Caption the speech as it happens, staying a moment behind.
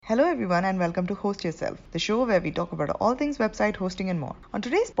Hello, everyone, and welcome to Host Yourself, the show where we talk about all things website hosting and more. On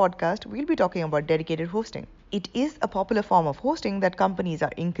today's podcast, we'll be talking about dedicated hosting. It is a popular form of hosting that companies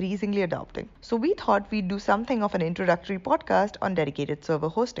are increasingly adopting. So, we thought we'd do something of an introductory podcast on dedicated server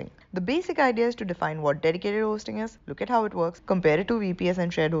hosting. The basic idea is to define what dedicated hosting is, look at how it works, compare it to VPS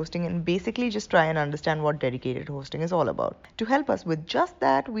and shared hosting, and basically just try and understand what dedicated hosting is all about. To help us with just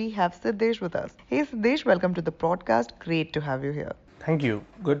that, we have Siddesh with us. Hey, Siddesh, welcome to the podcast. Great to have you here. Thank you.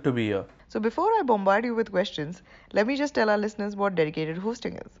 Good to be here. So before I bombard you with questions, let me just tell our listeners what dedicated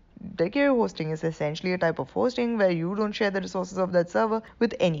hosting is. Dedicated hosting is essentially a type of hosting where you don't share the resources of that server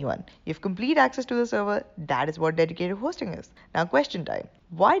with anyone. You have complete access to the server. That is what dedicated hosting is. Now, question time.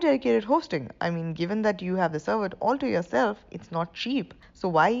 Why dedicated hosting? I mean, given that you have the server all to yourself, it's not cheap. So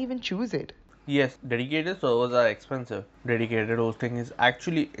why even choose it? Yes, dedicated servers are expensive. Dedicated hosting is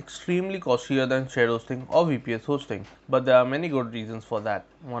actually extremely costlier than shared hosting or VPS hosting. But there are many good reasons for that.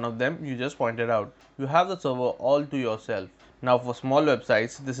 One of them you just pointed out. You have the server all to yourself. Now for small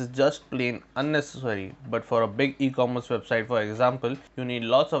websites, this is just plain unnecessary. But for a big e-commerce website, for example, you need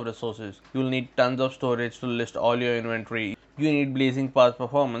lots of resources. You'll need tons of storage to list all your inventory. You need blazing fast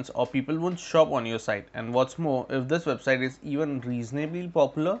performance or people won't shop on your site. And what's more, if this website is even reasonably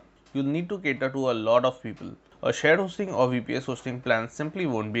popular, you'll need to cater to a lot of people. A shared hosting or VPS hosting plan simply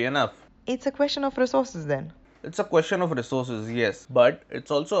won't be enough. It's a question of resources then. It's a question of resources, yes, but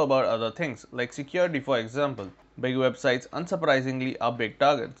it's also about other things, like security for example. Big websites, unsurprisingly, are big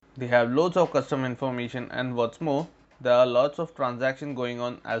targets. They have loads of custom information, and what's more, there are lots of transactions going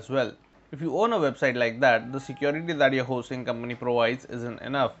on as well. If you own a website like that, the security that your hosting company provides isn't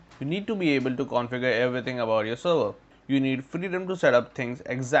enough. You need to be able to configure everything about your server. You need freedom to set up things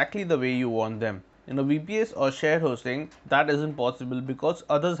exactly the way you want them. In a VPS or shared hosting, that isn't possible because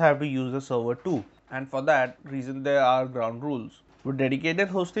others have to use the server too. And for that reason, there are ground rules. With dedicated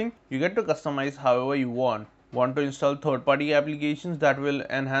hosting, you get to customize however you want. Want to install third party applications that will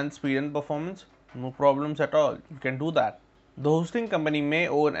enhance speed and performance? No problems at all. You can do that. The hosting company may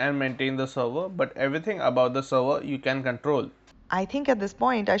own and maintain the server, but everything about the server you can control. I think at this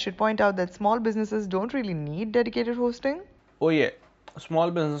point I should point out that small businesses don't really need dedicated hosting. Oh yeah, small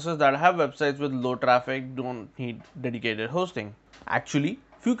businesses that have websites with low traffic don't need dedicated hosting. Actually,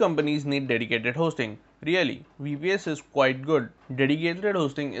 few companies need dedicated hosting. Really, VPS is quite good. Dedicated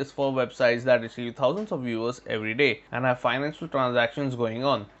hosting is for websites that receive thousands of viewers every day and have financial transactions going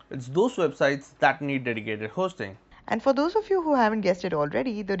on. It's those websites that need dedicated hosting. And for those of you who haven't guessed it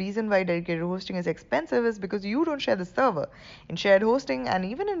already, the reason why dedicated hosting is expensive is because you don't share the server. In shared hosting and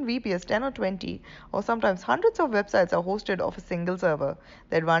even in VPS 10 or 20 or sometimes hundreds of websites are hosted off a single server.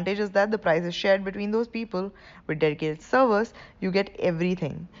 The advantage is that the price is shared between those people. With dedicated servers, you get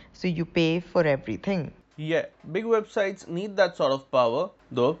everything. So you pay for everything. Yeah, big websites need that sort of power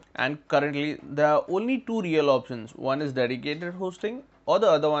though, and currently there are only two real options. One is dedicated hosting, or the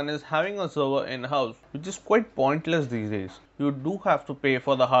other one is having a server in house, which is quite pointless these days. You do have to pay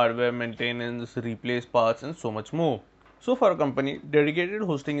for the hardware, maintenance, replace parts, and so much more. So, for a company, dedicated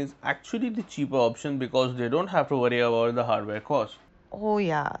hosting is actually the cheaper option because they don't have to worry about the hardware cost. Oh,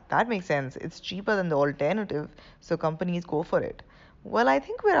 yeah, that makes sense. It's cheaper than the alternative, so companies go for it. Well, I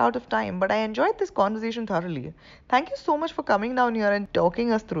think we're out of time, but I enjoyed this conversation thoroughly. Thank you so much for coming down here and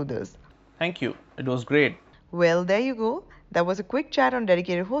talking us through this. Thank you, it was great. Well, there you go. That was a quick chat on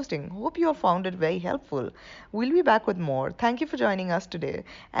dedicated hosting. Hope you all found it very helpful. We'll be back with more. Thank you for joining us today.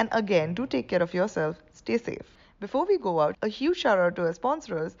 And again, do take care of yourself. Stay safe. Before we go out, a huge shout out to our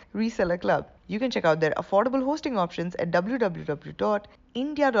sponsors, Reseller Club. You can check out their affordable hosting options at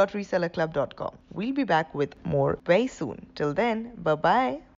www.india.resellerclub.com. We'll be back with more very soon. Till then, bye bye.